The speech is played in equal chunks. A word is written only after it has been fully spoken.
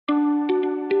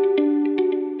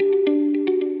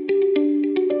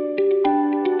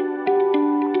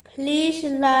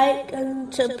like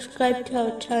and subscribe to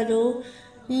our channel.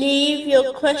 Leave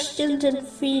your questions and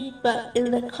feedback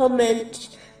in the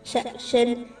comments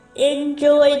section.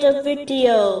 Enjoy the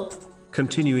video.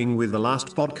 Continuing with the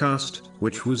last podcast,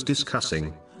 which was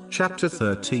discussing chapter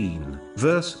 13,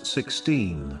 verse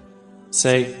 16.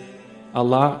 Say,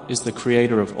 Allah is the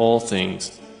creator of all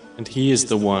things, and He is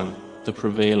the one, the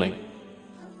prevailing.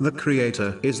 The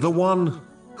Creator is the one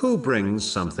who brings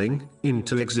something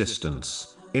into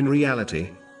existence. In reality,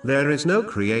 there is no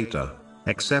Creator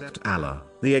except Allah,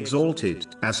 the Exalted,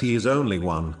 as He is only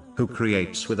one who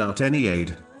creates without any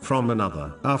aid from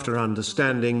another. After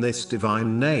understanding this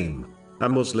divine name, a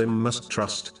Muslim must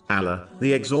trust Allah,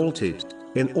 the Exalted,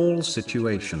 in all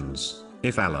situations.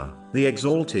 If Allah, the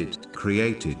Exalted,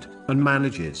 created and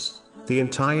manages the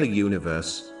entire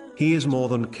universe, He is more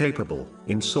than capable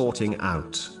in sorting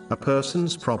out a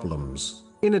person's problems.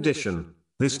 In addition,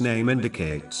 this name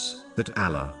indicates that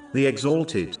Allah, the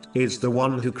Exalted, is the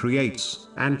one who creates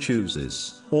and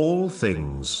chooses all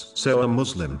things. So a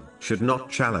Muslim should not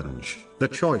challenge the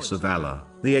choice of Allah,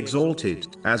 the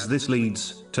Exalted, as this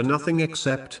leads to nothing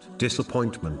except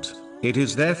disappointment. It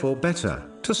is therefore better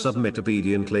to submit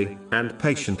obediently and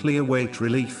patiently await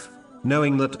relief,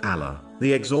 knowing that Allah,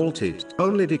 the Exalted,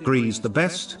 only decrees the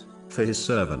best for His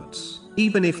servants,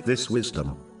 even if this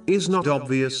wisdom is not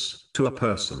obvious to a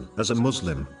person. As a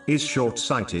Muslim is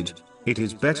short-sighted, it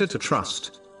is better to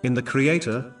trust in the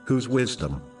Creator, whose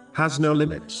wisdom has no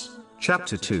limits.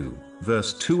 Chapter 2,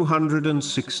 verse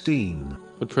 216.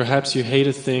 But perhaps you hate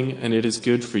a thing and it is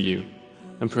good for you,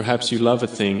 and perhaps you love a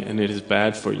thing and it is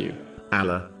bad for you.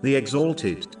 Allah, the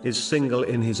Exalted, is single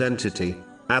in His entity,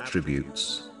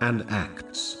 attributes, and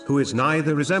acts, who is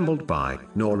neither resembled by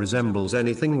nor resembles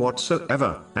anything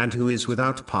whatsoever, and who is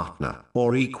without partner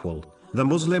or equal. The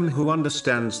Muslim who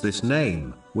understands this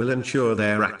name will ensure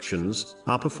their actions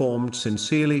are performed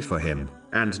sincerely for Him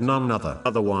and none other.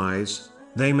 Otherwise,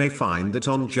 they may find that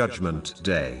on Judgment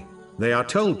Day, they are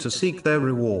told to seek their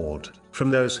reward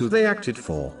from those who they acted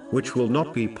for, which will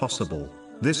not be possible.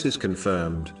 This is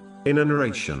confirmed in a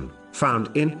narration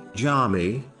found in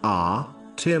Jami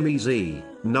Tirmizi,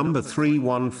 number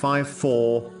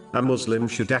 3154. A Muslim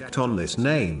should act on this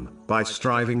name by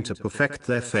striving to perfect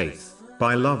their faith,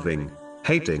 by loving,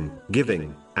 hating,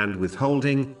 giving, and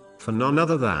withholding for none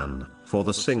other than for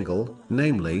the single,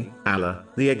 namely, Allah,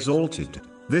 the Exalted.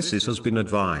 This has been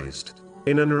advised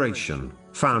in a narration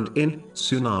found in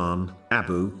Sunan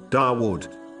Abu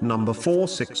Dawood, number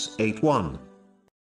 4681.